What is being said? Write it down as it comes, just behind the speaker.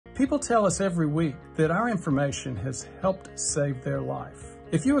People tell us every week that our information has helped save their life.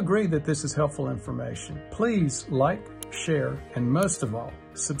 If you agree that this is helpful information, please like, share, and most of all,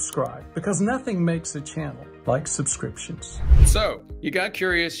 subscribe, because nothing makes a channel like subscriptions. So you got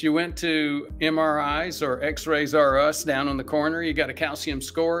curious, you went to MRIs or X-rays R Us down on the corner, you got a calcium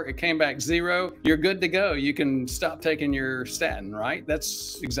score, it came back 0, you're good to go. You can stop taking your statin, right?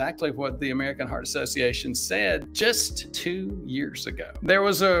 That's exactly what the American Heart Association said just 2 years ago. There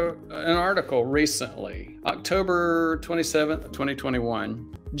was an article recently, October 27th,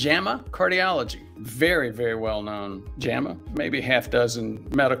 2021, JAMA Cardiology, very, very well-known JAMA, maybe half dozen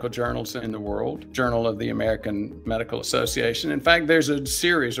medical journals in the world, Journal of the American Medical Association. In fact, there's a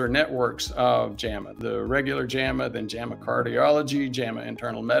series or networks of JAMA, the regular JAMA, then JAMA Cardiology, JAMA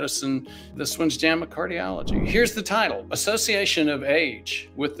Internal Medicine. This one's JAMA Cardiology. Here's the title, Association of Age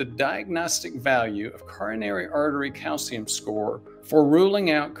with the Diagnostic Value of Coronary Artery Calcium Score for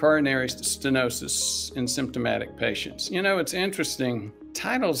Ruling Out Coronary Stenosis in Symptomatic Patients. You know, it's interesting.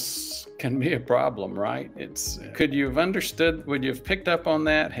 Titles can be a problem, right? Could you have understood, would you have picked up on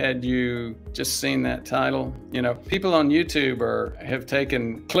that had you just seen that title? You know, people on YouTube have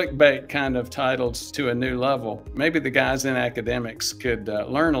taken clickbait kind of titles to a new level. Maybe the guys in academics could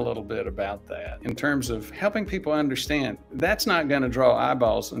learn a little bit about that in terms of helping people understand that's not going to draw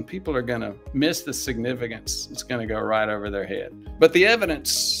eyeballs and people are going to miss the significance. It's going to go right over their head. But the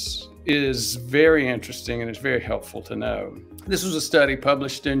evidence is very interesting and it's very helpful to know. This was a study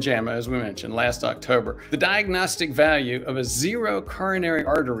published in JAMA, as we mentioned, last October. The diagnostic value of a 0 coronary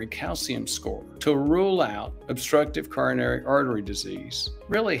artery calcium score to rule out obstructive coronary artery disease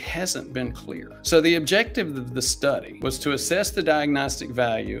really hasn't been clear. So the objective of the study was to assess the diagnostic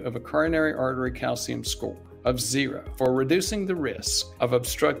value of a coronary artery calcium score of 0 for reducing the risk of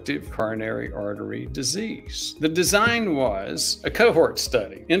obstructive coronary artery disease. The design was a cohort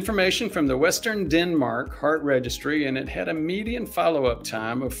study, information from the Western Denmark Heart Registry, and it had a median follow-up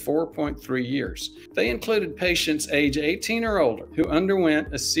time of 4.3 years. They included patients age 18 or older who underwent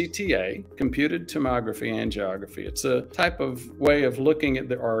a CTA, computed tomography angiography. It's a type of way of looking at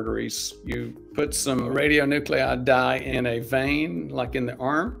the arteries. You put some radionuclide dye in a vein, like in the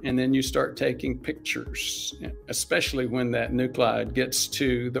arm, and then you start taking pictures, especially when that nuclide gets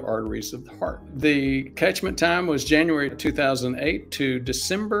to the arteries of the heart. The catchment time was January 2008 to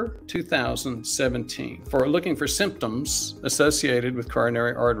December 2017 for looking for symptoms associated with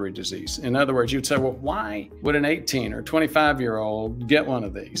coronary artery disease. In other words, you'd say, well, why would an 18 or 25-year-old get one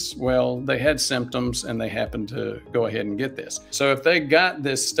of these? Well, they had symptoms and they happened to go ahead and get this. So if they got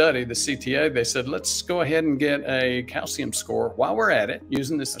this study, the CTA, they said, let's go ahead and get a calcium score while we're at it,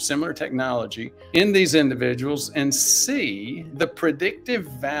 using this similar technology in these individuals and see the predictive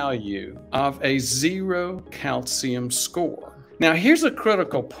value of a 0 calcium score. Now, here's a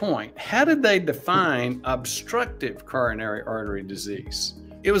critical point. How did they define obstructive coronary artery disease?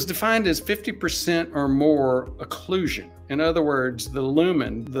 It was defined as 50% or more occlusion. In other words, the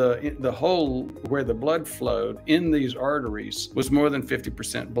lumen, the hole where the blood flowed in these arteries was more than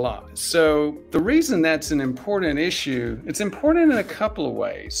 50% blocked. So the reason that's an important issue, it's important in a couple of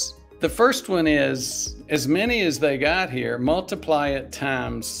ways. The first one is, as many as they got here, multiply it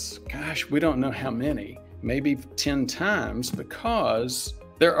times, gosh, we don't know how many, maybe 10 times, because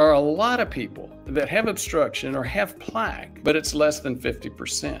there are a lot of people that have obstruction or have plaque, but it's less than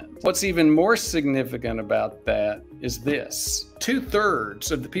 50%. What's even more significant about that is this.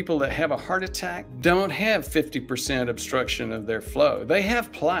 2/3 of the people that have a heart attack don't have 50% obstruction of their flow. They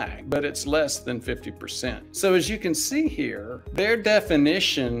have plaque, but it's less than 50%. So as you can see here, their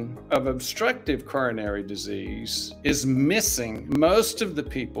definition of obstructive coronary disease is missing most of the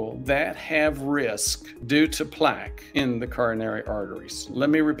people that have risk due to plaque in the coronary arteries. Let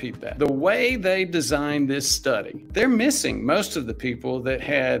me repeat that. The way they designed this study, they're missing most of the people that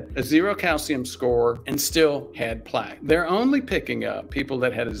had a 0 calcium score and still had plaque. They're only picking up people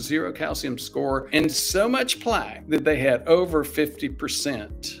that had a 0 calcium score and so much plaque that they had over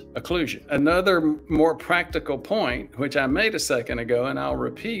 50% occlusion. Another more practical point, which I made a second ago and I'll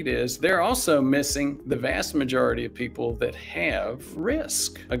repeat, is they're also missing the vast majority of people that have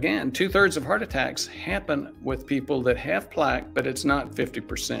risk. Again, 2/3 of heart attacks happen with people that have plaque, but it's not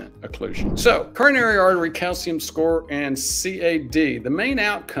 50% occlusion. So coronary artery calcium score and CAD, the main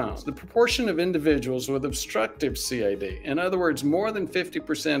outcomes, the proportion of individuals with obstructive CAD, in other words, more than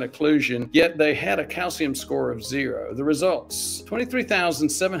 50% occlusion, yet they had a calcium score of 0. The results,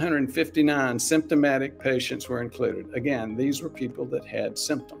 23,700 759 symptomatic patients were included. Again, these were people that had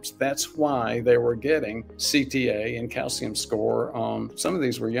symptoms. That's why they were getting CTA and calcium score on, some of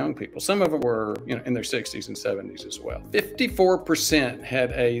these were young people. Some of them were, in their 60s and 70s as well. 54%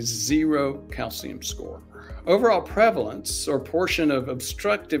 had a 0 calcium score. Overall prevalence or portion of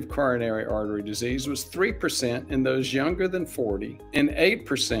obstructive coronary artery disease was 3% in those younger than 40 and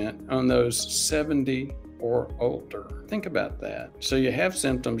 8% on those 70 or older. Think about that. So you have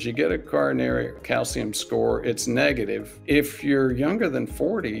symptoms, you get a coronary calcium score, it's negative. If you're younger than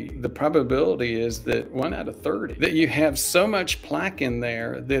 40, the probability is that 1 out of 30, that you have so much plaque in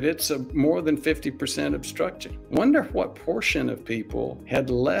there that it's a more than 50% obstruction. Wonder what portion of people had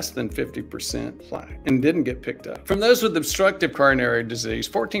less than 50% plaque and didn't get picked up. From those with obstructive coronary disease,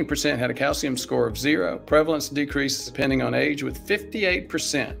 14% had a calcium score of 0. Prevalence decreases depending on age, with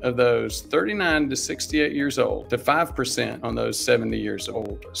 58% of those 39 to 68 years old to 5% on those 70 years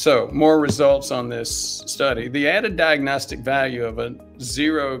old. So more results on this study. The added diagnostic value of a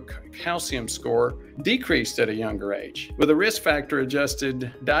 0 calcium score decreased at a younger age, with a risk factor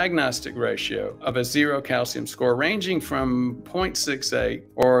adjusted diagnostic ratio of a 0 calcium score ranging from 0.68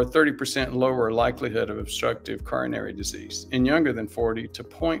 or 30% lower likelihood of obstructive coronary disease in younger than 40 to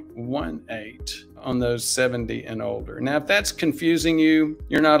 0.18 on those 70 and older. Now, if that's confusing you,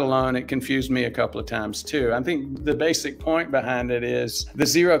 you're not alone. It confused me a couple of times too. I think the basic point behind it is the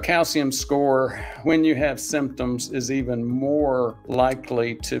 0 calcium score, when you have symptoms, is even more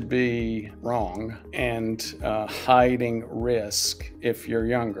likely to be wrong and hiding risk if you're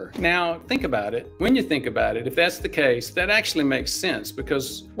younger. Now, think about it. When you think about it, if that's the case, that actually makes sense,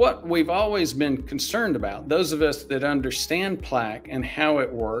 because what we've always been concerned about, those of us that understand plaque and how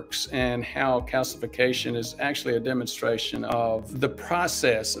it works and how calcification is actually a demonstration of the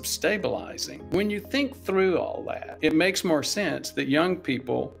process of stabilizing. When you think through all that, it makes more sense that young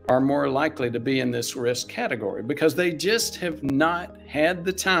people are more likely to be in this risk category because they just have not had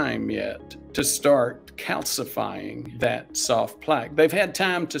the time yet to start calcifying that soft plaque. They've had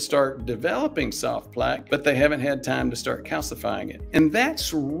time to start developing soft plaque, but they haven't had time to start calcifying it. And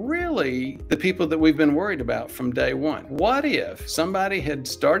that's really the people that we've been worried about from day one. What if somebody had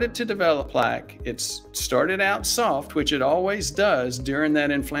started to develop plaque, it's started out soft, which it always does during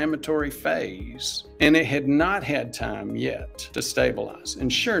that inflammatory phase, and it had not had time yet to stabilize?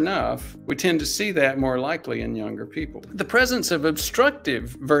 And sure enough, we tend to see that more likely in younger people. The presence of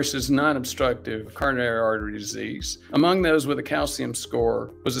obstructive versus non-obstructive coronary artery disease among those with a calcium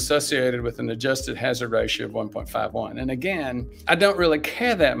score was associated with an adjusted hazard ratio of 1.51. And again, I don't really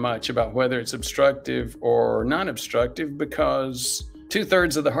care that much about whether it's obstructive or non-obstructive, because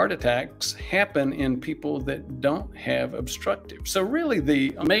 2/3 of the heart attacks happen in people that don't have obstructive. So really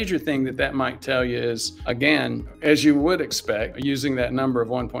the major thing that might tell you is, again, as you would expect, using that number of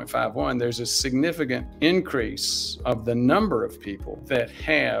 1.51, there's a significant increase of the number of people that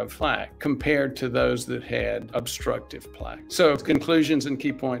have plaque compared to those that had obstructive plaque. So conclusions and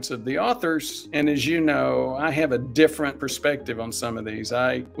key points of the authors, and as you know, I have a different perspective on some of these.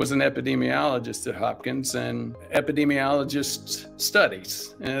 I was an epidemiologist at Hopkins, and epidemiologists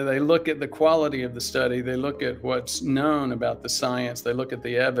studies. They look at the quality of the study, they look at what's known about the science, they look at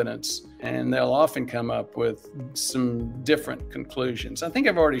the evidence, and they'll often come up with some different conclusions. I think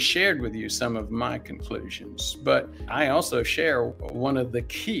I've already shared with you some of my conclusions, but I also share one of the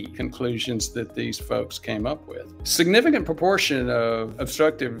key conclusions that these folks came up with. Significant proportion of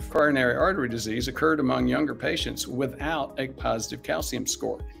obstructive coronary artery disease occurred among younger patients without a positive calcium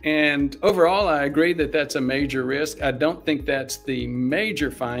score. And overall, I agree that that's a major risk. I don't think that's the major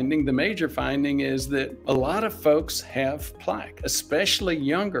finding. The major finding is that a lot of folks have plaque, especially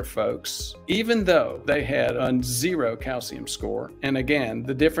younger folks, even though they had a 0 calcium score. And again,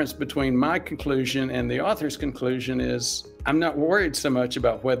 the difference between my conclusion and the author's conclusion is I'm not worried so much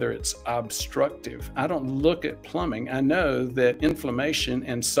about whether it's obstructive. I don't look at plumbing. I know that inflammation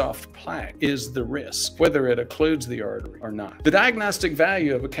and soft plaque is the risk, whether it occludes the artery or not. The diagnostic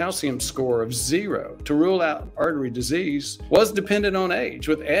value of a calcium score of 0 to rule out artery disease was dependent on age,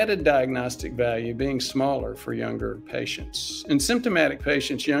 with added diagnostic value being smaller for younger patients. In symptomatic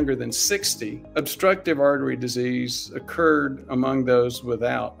patients younger than 60, obstructive artery disease occurred among those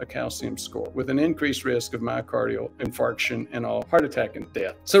without a calcium score, with an increased risk of myocardial infarction and all heart attack and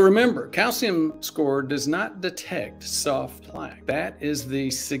death. So remember, calcium score does not detect soft plaque. That is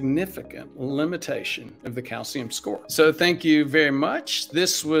the significant limitation of the calcium score. So thank you very much.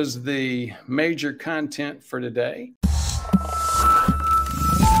 This was the major content for today.